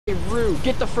Hey, Rue,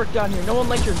 get the frick down here. No one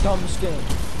likes your dumb skin.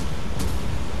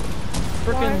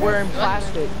 Frickin' wearing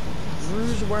plastic.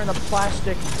 Rue's wearing a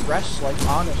plastic dress, like,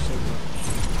 honestly.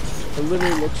 It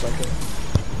literally looks like it.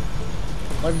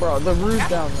 Like, bro, the Rue's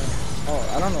down there.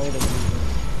 Oh, I don't know what it is.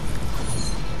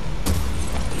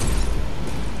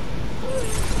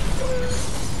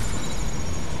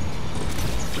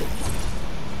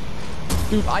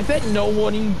 Dude, I bet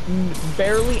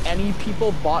barely any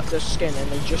people bought this skin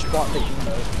and they just bought the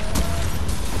emote.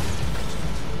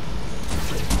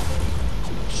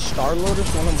 Star-Lord is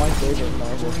one of my favorite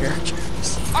Marvel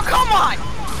characters. Oh, come on!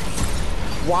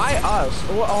 Why us?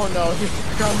 Oh no, here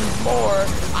comes more.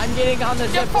 I'm getting on the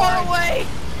zip line. Get far away!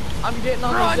 I'm getting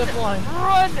on the zip line.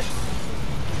 Run!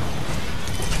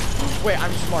 Wait,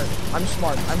 I'm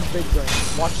smart. I'm big brain.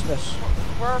 Watch this.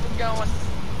 Where are we going?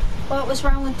 What was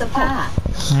wrong with the pie?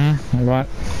 What?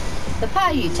 The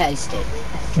pie you tasted.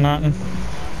 Nothing.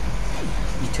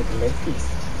 You took a little piece.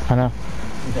 I know.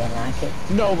 You don't like it?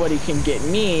 Nobody can get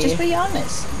me. Just be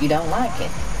honest. You don't like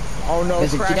it. Oh no,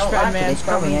 Because if you don't like it, Man's it's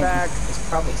probably coming back. It's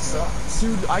probably sucks.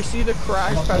 Dude, I see the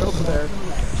Crash Pad over there.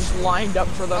 Just lined up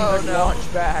for them to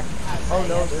launch back. Oh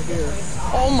no, they're here.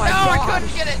 Oh my god! No, I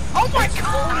couldn't get it! Oh my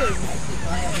god!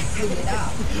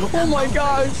 Oh my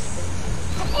gosh!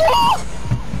 Oh!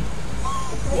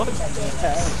 What the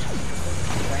heck?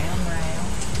 Round, round.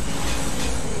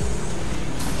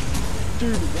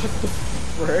 Dude, what the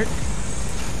frick?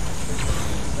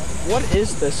 What is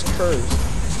this curse?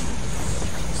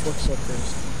 This looks so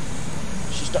cursed.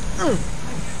 She's done.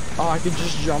 Oh, I could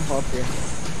just jump up here.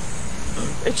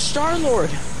 It's Star-Lord!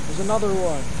 There's another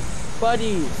one.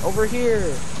 Buddy, over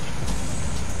here.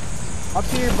 Up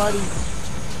here, buddy.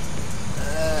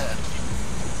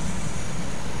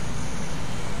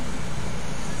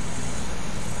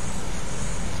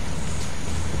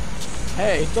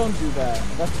 Hey, don't do that.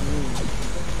 That's mean.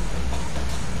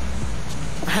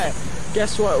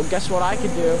 Guess what? Guess what I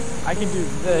can do? I can do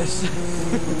this.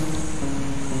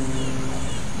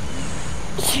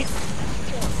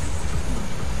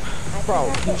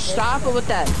 Bro, you stop it with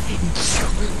that.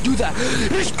 Do that.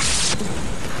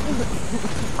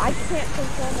 I can't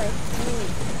control my food.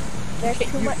 There's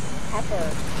too much pepper.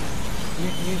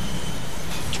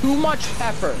 Too much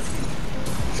pepper.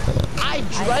 I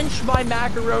drenched my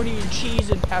macaroni and cheese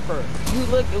in pepper. You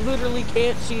literally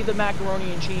can't see the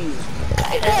macaroni and cheese.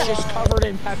 It's just covered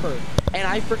in pepper. And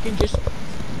I freaking just...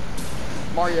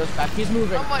 Mario's back. He's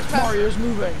moving. Mario's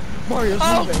moving. Mario's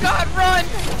moving. Oh god, run!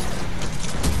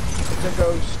 It's a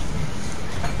ghost.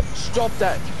 Stop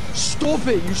that. Stop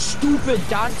it, you stupid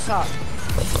dancer.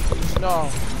 No.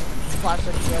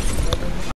 Plastic.